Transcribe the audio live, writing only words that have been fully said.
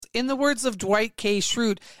In the words of Dwight K.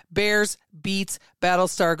 Schrute, Bears beats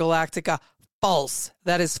Battlestar Galactica. False.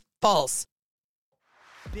 That is false.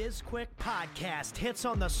 BizQuick Podcast hits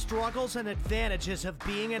on the struggles and advantages of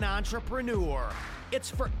being an entrepreneur. It's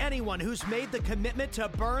for anyone who's made the commitment to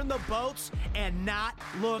burn the boats and not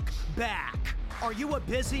look back. Are you a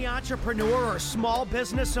busy entrepreneur or small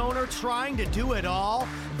business owner trying to do it all?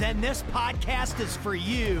 Then this podcast is for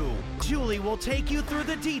you. Julie will take you through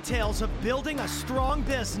the details of building a strong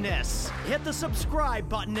business. Hit the subscribe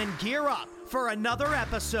button and gear up for another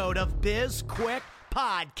episode of BizQuick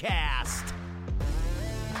Podcast.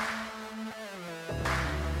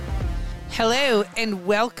 Hello and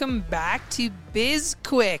welcome back to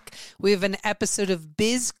BizQuick. We have an episode of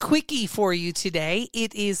Biz Quickie for you today.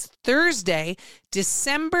 It is Thursday,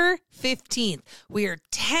 December 15th. We are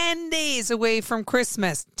 10 days away from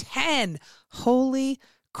Christmas. 10. Holy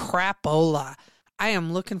crapola. I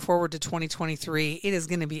am looking forward to 2023. It is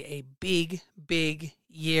going to be a big, big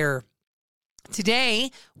year.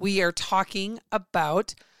 Today, we are talking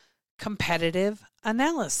about competitive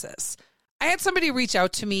analysis. I had somebody reach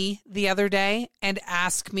out to me the other day and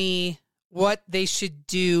ask me what they should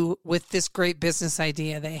do with this great business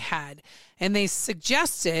idea they had. And they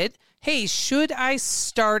suggested, hey, should I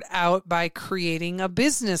start out by creating a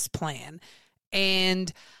business plan?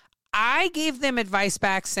 And I gave them advice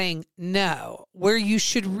back saying, no, where you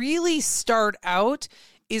should really start out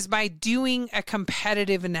is by doing a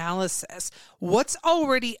competitive analysis. What's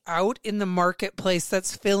already out in the marketplace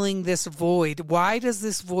that's filling this void? Why does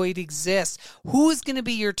this void exist? Who is going to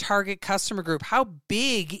be your target customer group? How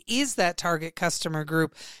big is that target customer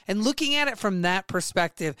group? And looking at it from that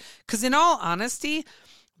perspective, because in all honesty,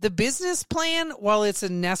 the business plan, while it's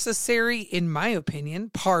a necessary, in my opinion,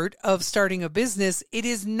 part of starting a business, it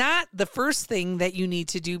is not the first thing that you need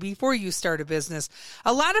to do before you start a business.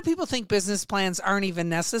 A lot of people think business plans aren't even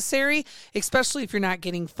necessary, especially if you're not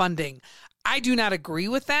getting funding. I do not agree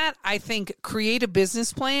with that. I think create a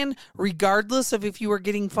business plan regardless of if you are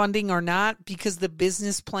getting funding or not, because the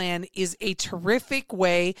business plan is a terrific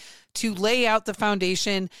way to lay out the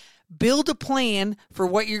foundation, build a plan for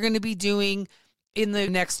what you're going to be doing in the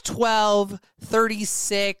next 12,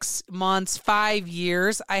 36 months, 5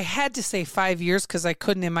 years. I had to say 5 years because I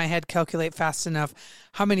couldn't in my head calculate fast enough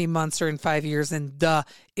how many months are in 5 years, and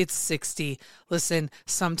it's 60. Listen,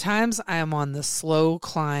 sometimes I am on the slow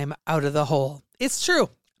climb out of the hole. It's true.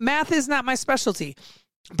 Math is not my specialty,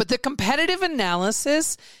 but the competitive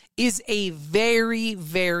analysis is a very,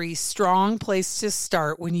 very strong place to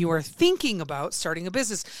start when you are thinking about starting a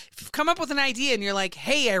business. If you've come up with an idea and you're like,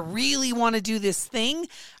 hey, I really want to do this thing.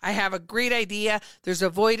 I have a great idea. There's a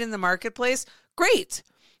void in the marketplace. Great.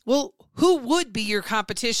 Well, who would be your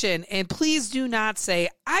competition? And please do not say,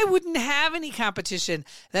 I wouldn't have any competition.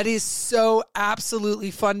 That is so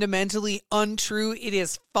absolutely fundamentally untrue. It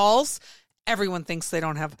is false. Everyone thinks they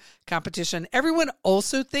don't have competition. Everyone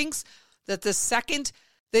also thinks that the second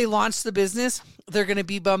they launch the business, they're going to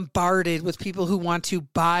be bombarded with people who want to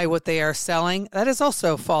buy what they are selling. That is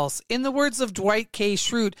also false. In the words of Dwight K.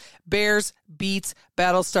 Schrute, Bears beats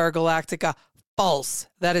Battlestar Galactica. False.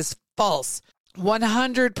 That is false.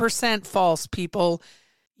 100% false, people.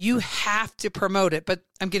 You have to promote it, but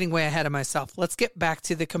I'm getting way ahead of myself. Let's get back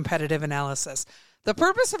to the competitive analysis. The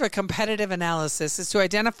purpose of a competitive analysis is to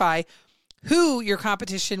identify who your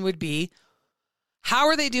competition would be. How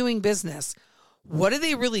are they doing business? What are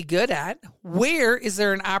they really good at? Where is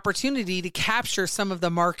there an opportunity to capture some of the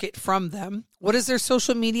market from them? What does their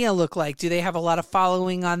social media look like? Do they have a lot of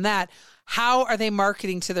following on that? How are they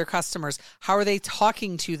marketing to their customers? How are they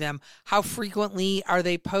talking to them? How frequently are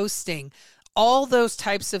they posting? All those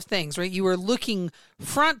types of things, right? You are looking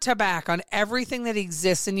front to back on everything that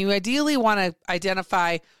exists, and you ideally want to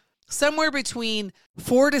identify somewhere between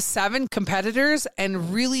 4 to 7 competitors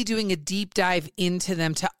and really doing a deep dive into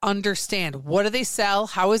them to understand, what do they sell?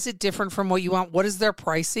 How is it different from what you want? What does their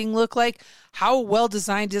pricing look like? How well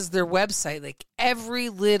designed is their website? Like every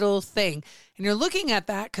little thing. And you're looking at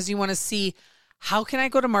that because you want to see, how can I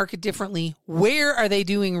go to market differently? Where are they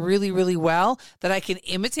doing really, really well that I can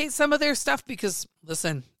imitate some of their stuff? Because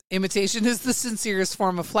listen, imitation is the sincerest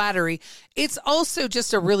form of flattery. It's also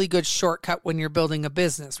just a really good shortcut when you're building a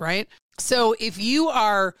business, right? So if you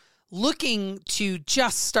are looking to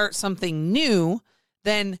just start something new,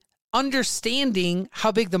 then understanding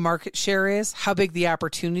how big the market share is, how big the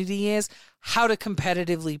opportunity is, how to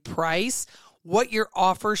competitively price, what your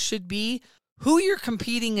offer should be, who you're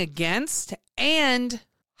competing against, and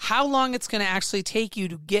how long it's going to actually take you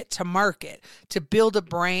to get to market, to build a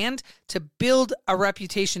brand, to build a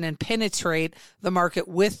reputation and penetrate the market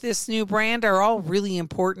with this new brand are all really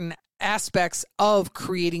important aspects of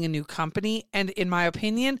creating a new company. And in my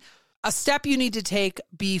opinion, a step you need to take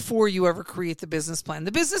before you ever create the business plan.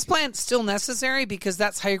 The business plan is still necessary because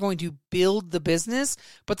that's how you're going to build the business.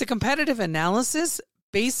 But the competitive analysis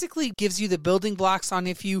basically gives you the building blocks on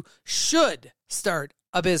if you should start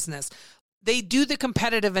a business. They do the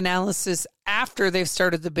competitive analysis after they've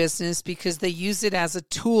started the business because they use it as a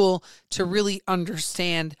tool to really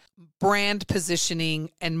understand brand positioning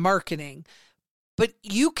and marketing. But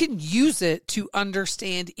you can use it to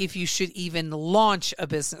understand if you should even launch a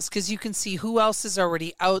business because you can see who else is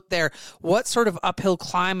already out there. What sort of uphill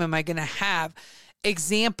climb am I going to have?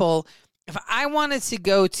 Example, if I wanted to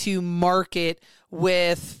go to market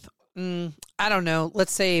with, I don't know,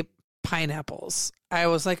 let's say pineapples. I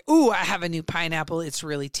was like, ooh, I have a new pineapple. It's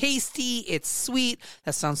really tasty. It's sweet.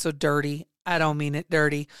 That sounds so dirty. I don't mean it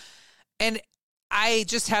dirty. And I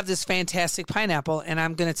just have this fantastic pineapple and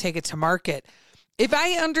I'm going to take it to market. If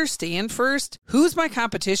I understand first, who's my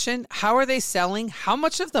competition? How are they selling? How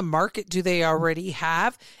much of the market do they already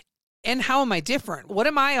have? And how am I different? What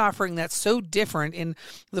am I offering that's so different in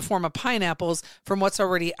the form of pineapples from what's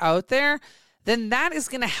already out there? Then that is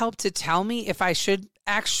going to help to tell me if I should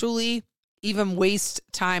actually even waste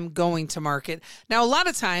time going to market. Now, a lot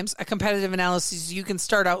of times, a competitive analysis, you can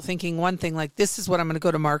start out thinking one thing, like this is what I'm going to go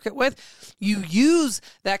to market with. You use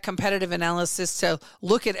that competitive analysis to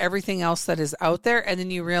look at everything else that is out there, and then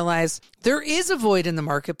you realize there is a void in the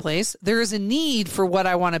marketplace. There is a need for what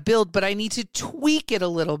I want to build, but I need to tweak it a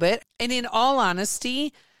little bit. And in all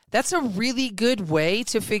honesty, that's a really good way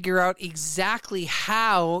to figure out exactly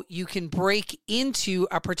how you can break into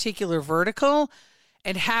a particular vertical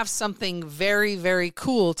and have something very, very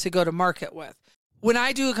cool to go to market with. When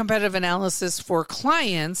I do a competitive analysis for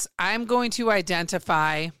clients, I'm going to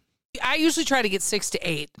identify, I usually try to get 6 to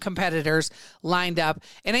 8 competitors lined up.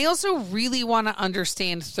 And I also really want to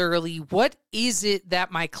understand thoroughly, what is it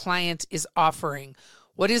that my client is offering?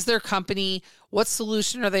 What is their company? What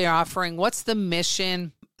solution are they offering? What's the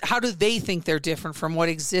mission? How do they think they're different from what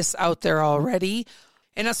exists out there already?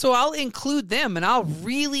 And so I'll include them and I'll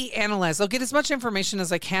really analyze. I'll get as much information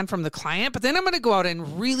as I can from the client, but then I'm going to go out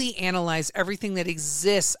and really analyze everything that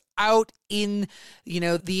exists out in, the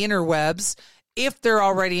interwebs if they're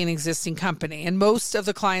already an existing company. And most of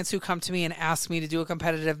the clients who come to me and ask me to do a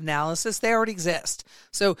competitive analysis, they already exist.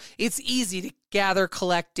 So it's easy to gather,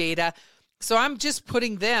 collect data. So I'm just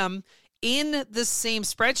putting them in the same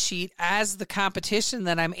spreadsheet as the competition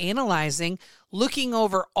that I'm analyzing, looking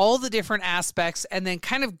over all the different aspects and then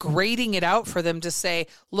kind of grading it out for them to say,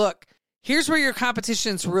 look, here's where your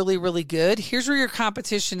competition's really, really good. Here's where your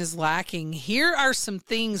competition is lacking. Here are some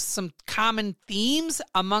things, some common themes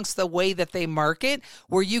amongst the way that they market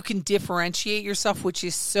where you can differentiate yourself, which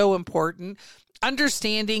is so important.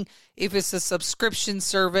 Understanding if it's a subscription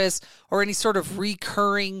service or any sort of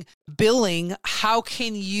recurring billing, how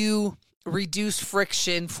can you reduce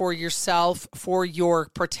friction for yourself, for your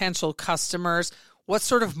potential customers? What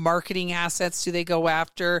sort of marketing assets do they go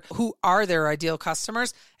after? Who are their ideal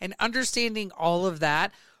customers? And understanding all of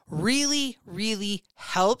that really, really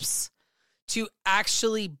helps to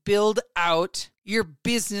actually build out your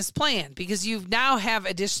business plan because you now have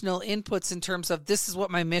additional inputs in terms of this is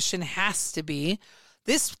what my mission has to be.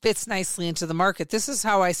 This fits nicely into the market. This is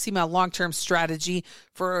how I see my long-term strategy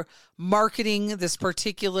for marketing this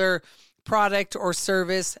particular product or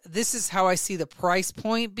service. This is how I see the price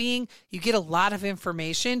point being. You get a lot of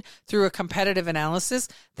information through a competitive analysis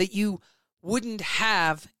that you wouldn't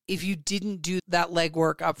have if you didn't do that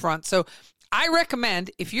legwork up front. So I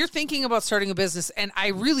recommend if you're thinking about starting a business, and I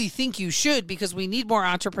really think you should because we need more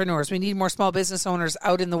entrepreneurs, we need more small business owners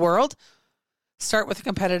out in the world, start with a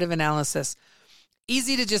competitive analysis.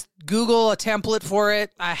 Easy to just Google a template for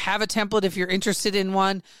it. I have a template if you're interested in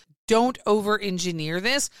one. Don't over-engineer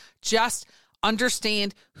this. Just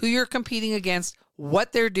understand who you're competing against,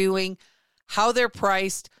 what they're doing, how they're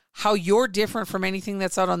priced, how you're different from anything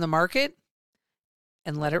that's out on the market,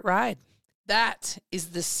 and let it ride. That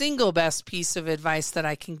is the single best piece of advice that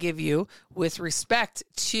I can give you with respect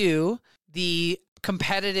to the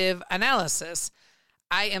competitive analysis.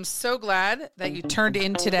 I am so glad that you turned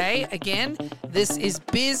in today. Again, this is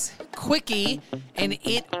Biz Quickie, and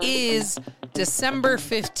it is December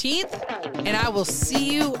 15th, and I will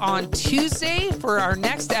see you on Tuesday for our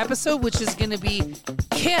next episode, which is going to be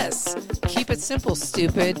KISS. Keep it simple,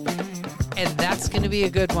 stupid. And that's going to be a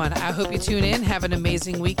good one. I hope you tune in. Have an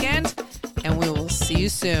amazing weekend, and we will see you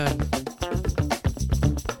soon.